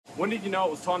When did you know it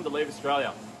was time to leave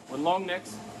Australia? When long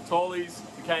necks, tallies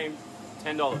became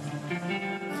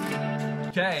 $10.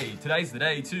 Okay, today's the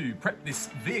day to prep this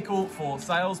vehicle for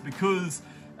sales because,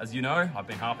 as you know, I've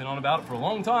been harping on about it for a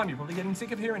long time. You're probably getting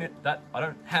sick of hearing it, that I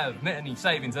don't have many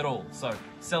savings at all. So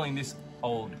selling this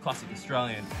old classic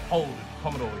Australian old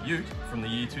Commodore Ute from the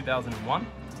year 2001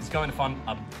 is going to fund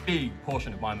a big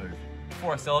portion of my move.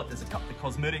 Before I sell it, there's a couple of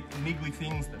cosmetic, niggly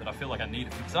things that I feel like I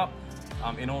need to fix up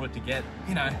in order to get,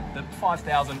 you know, the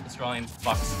 5,000 Australian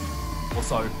bucks or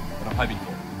so that I'm hoping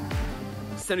for.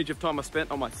 The percentage of time I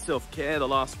spent on my self-care the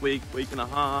last week and a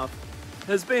half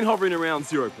has been hovering around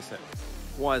 0%.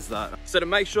 Why is that? So to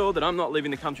make sure that I'm not leaving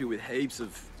the country with heaps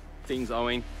of things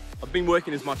owing, I've been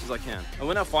working as much as I can. And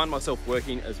when I find myself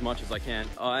working as much as I can,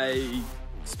 I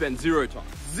spend zero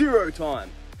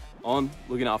time on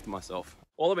looking after myself.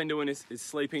 All I've been doing is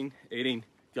sleeping, eating,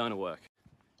 going to work,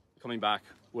 coming back,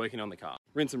 working on the car,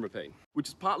 rinse and repeat, which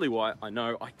is partly why I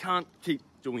know I can't keep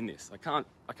doing this. I can't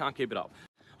keep it up.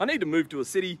 I need to move to a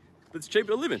city that's cheaper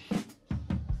to live in.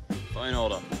 Phone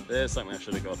holder. There's something I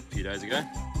should have got a few days ago.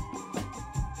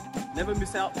 Never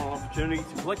miss out on an opportunity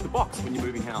to collect the box when you're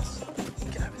moving house.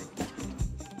 Get over there.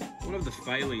 One of the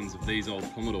failings of these old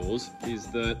Commodores is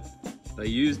that they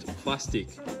used plastic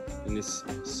in this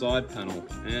side panel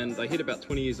and they hit about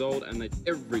 20 years old and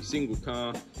every single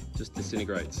car just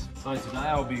disintegrates. So today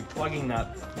I'll be plugging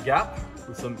that gap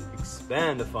with some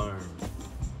expander foam.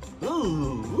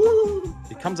 Ooh.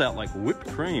 It comes out like whipped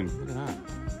cream. Look at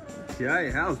that.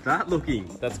 Okay, how's that looking?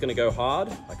 That's gonna go hard.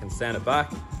 I can sand it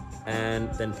back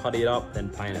and then putty it up, then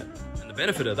paint it. And the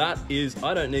benefit of that is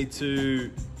I don't need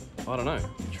to, I don't know,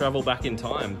 travel back in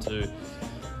time to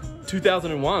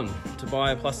 2001 to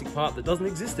buy a plastic part that doesn't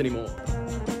exist anymore.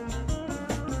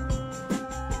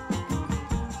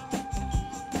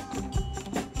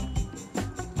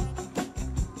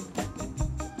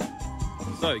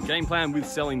 So, game plan with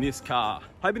selling this car.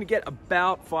 Hoping to get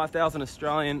about 5,000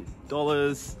 Australian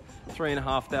dollars,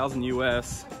 3,500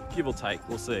 US, give or take,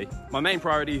 we'll see. My main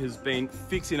priority has been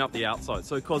fixing up the outside.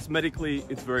 So cosmetically,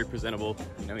 it's very presentable.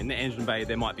 You know, in the engine bay,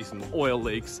 there might be some oil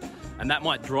leaks and that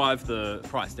might drive the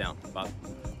price down, but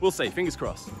we'll see, fingers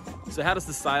crossed. So how does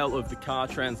the sale of the car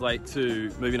translate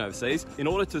to moving overseas? In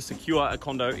order to secure a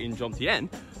condo in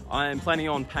Jomtien, I am planning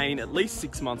on paying at least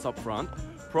 6 months up front,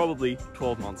 probably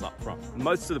 12 months up front.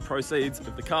 Most of the proceeds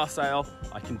of the car sale,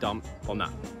 I can dump on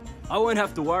that. I won't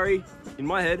have to worry, in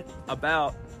my head,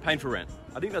 about paying for rent.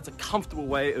 I think that's a comfortable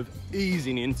way of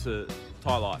easing into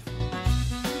Thai life.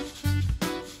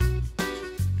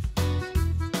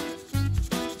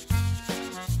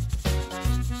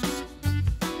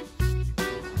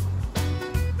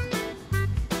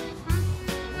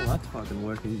 Oh, that's fucking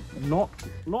working not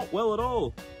well at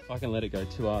all. I can let it go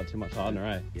too hard, too much hardener,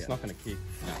 eh? Yeah. It's not gonna kick.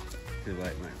 No, too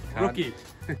late, mate. Rookie.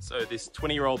 So this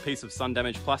 20-year-old piece of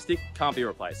sun-damaged plastic can't be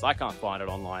replaced. I can't find it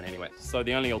online anyway. So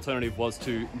the only alternative was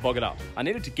to bog it up. I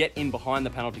needed to get in behind the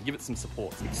panel to give it some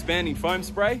support. Expanding foam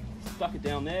spray, stuck it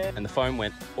down there, and the foam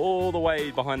went all the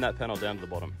way behind that panel down to the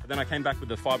bottom. Then I came back with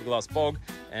the fiberglass bog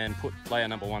and put layer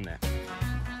number 1 there.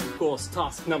 Of course,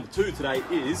 task number 2 today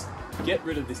is get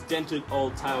rid of this dented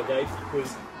old tailgate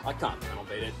because I can't panel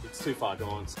beat it, it's too far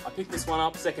gone. I picked this one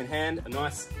up second hand, a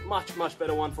nice, much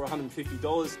better one for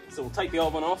 $150. So we'll take the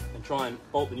old one off and try and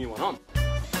bolt the new one on.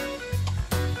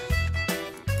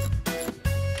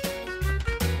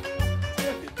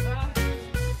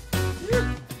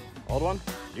 Old one,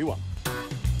 new one.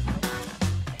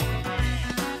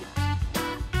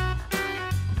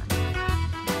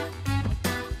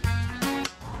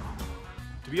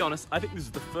 To be honest, I think this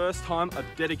is the first time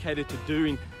I've dedicated to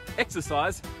doing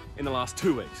exercise in the last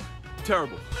 2 weeks.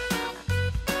 Terrible.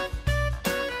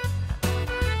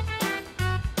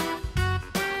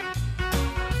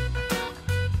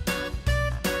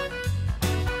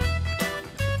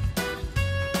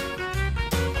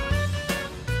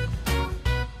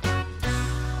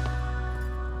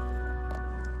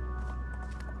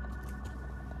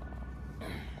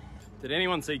 Did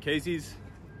anyone see Keis'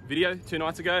 video 2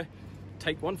 nights ago?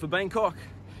 Take one for Bangkok.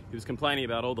 He was complaining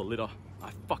about all the litter.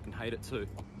 I fucking hate it too.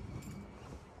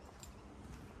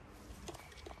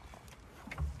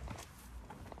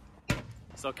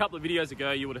 So a couple of videos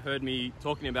ago, you would have heard me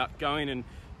talking about going and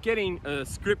getting a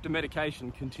script of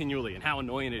medication continually and how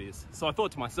annoying it is. So I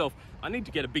thought to myself, I need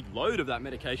to get a big load of that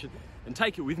medication and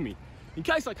take it with me in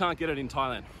case I can't get it in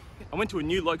Thailand. I went to a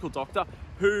new local doctor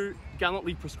who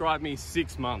gallantly prescribed me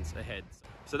 6 months ahead.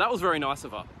 So that was very nice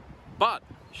of her. But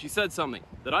she said something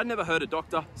that I'd never heard a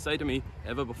doctor say to me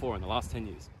ever before in the last 10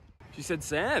 years. She said,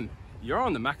 Sam, you're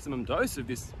on the maximum dose of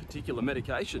this particular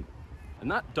medication.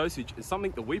 And that dosage is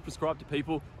something that we prescribe to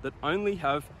people that only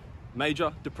have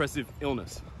major depressive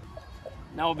illness.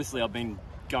 Now, obviously, I've been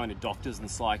going to doctors and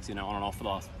psychs, you know, on and off for the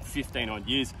last 15 odd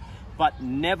years, but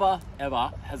never,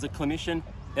 ever has a clinician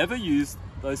ever used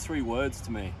those 3 words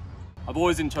to me. I've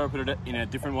always interpreted it in a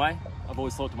different way. I've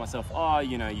always thought to myself, oh,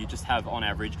 you know, you just have, on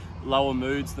average, lower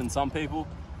moods than some people,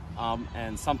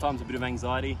 and sometimes a bit of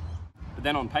anxiety. But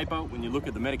then on paper, when you look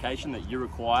at the medication that you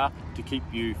require to keep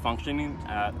you functioning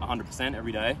at 100%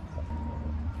 every day,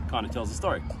 it kind of tells a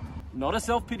story. Not a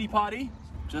self-pity party,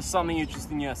 just something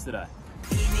interesting yesterday.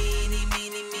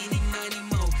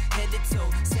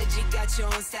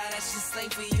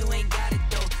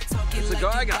 It's a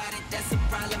Geiger.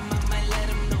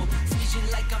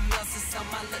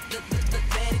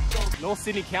 North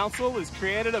Sydney Council has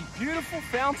created a beautiful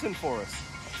fountain for us.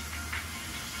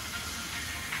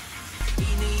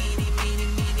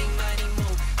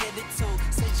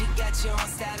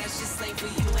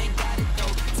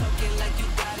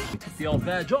 Took the old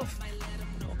badge off.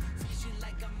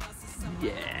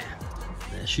 Yeah,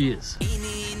 there she is. This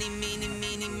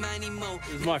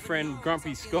is my friend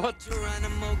Grumpy Scott.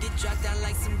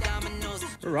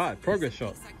 Alright, progress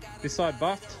shot. This side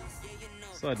buffed,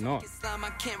 this side not.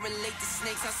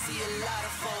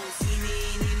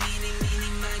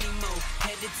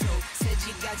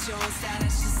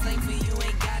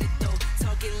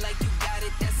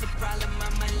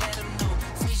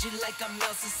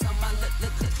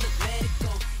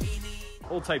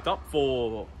 All taped up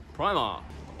for primer.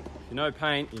 You know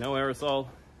paint, you know aerosol,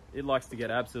 it likes to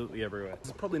get absolutely everywhere.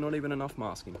 There's probably not even enough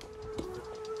masking.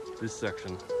 This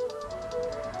section.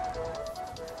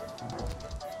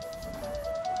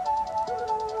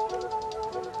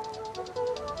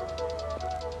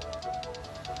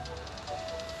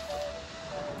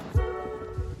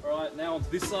 Alright, now onto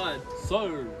this side.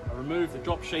 So, I removed the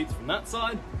drop sheets from that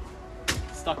side,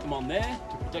 stuck them on there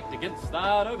to protect against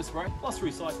that overspray, plus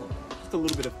recycling. Just a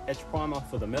little bit of etch primer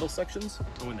for the metal sections,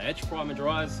 and when the etch primer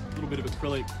dries, a little bit of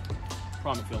acrylic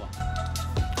primer filler.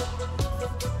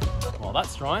 While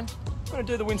that's drying, I'm going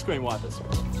to do the windscreen wipers.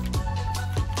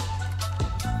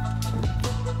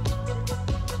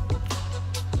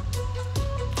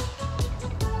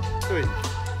 Sweet.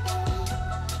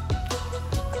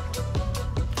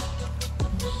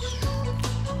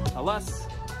 Alas,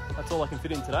 that's all I can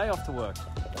fit in today off to work.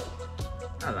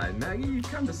 Hello, Maggie.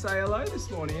 You've come to say hello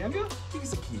this morning, have you? Give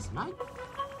us a kiss, mate.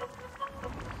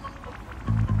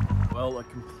 Well, a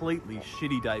completely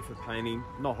shitty day for painting,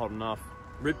 not hot enough,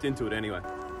 ripped into it anyway.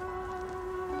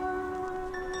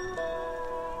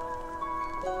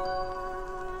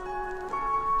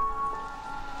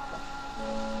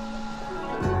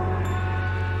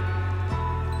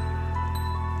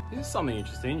 This is something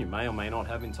interesting you may or may not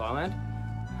have in Thailand.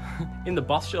 In the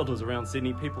bus shelters around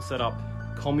Sydney, people set up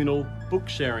communal book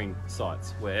sharing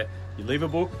sites where you leave a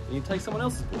book and you take someone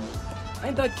else's book.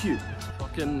 Ain't that cute?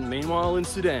 Fucking meanwhile in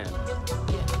Sudan.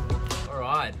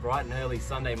 Alright, bright and early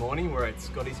Sunday morning, we're at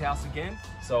Scotty's house again.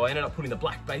 So I ended up putting the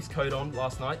black base coat on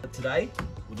last night. But today,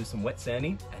 we'll do some wet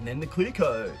sanding and then the clear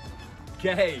coat.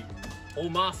 Okay, all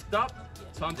masked up.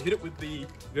 Time to hit it with the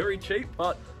very cheap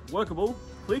but workable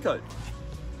clear coat.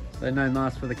 So no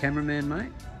mask for the cameraman,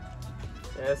 mate?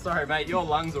 Yeah, sorry mate, your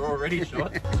lungs are already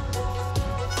shot.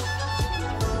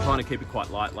 Trying to keep it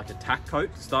quite light, like a tack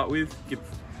coat to start with. Give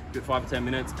it 5 or 10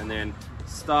 minutes and then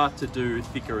start to do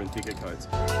thicker and thicker coats.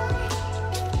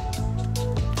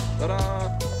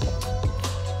 Ta-da!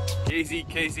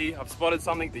 Keisy, I've spotted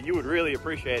something that you would really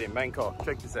appreciate in Bangkok.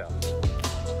 Check this out.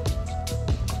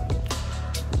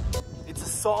 It's a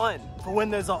sign for when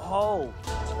there's a hole.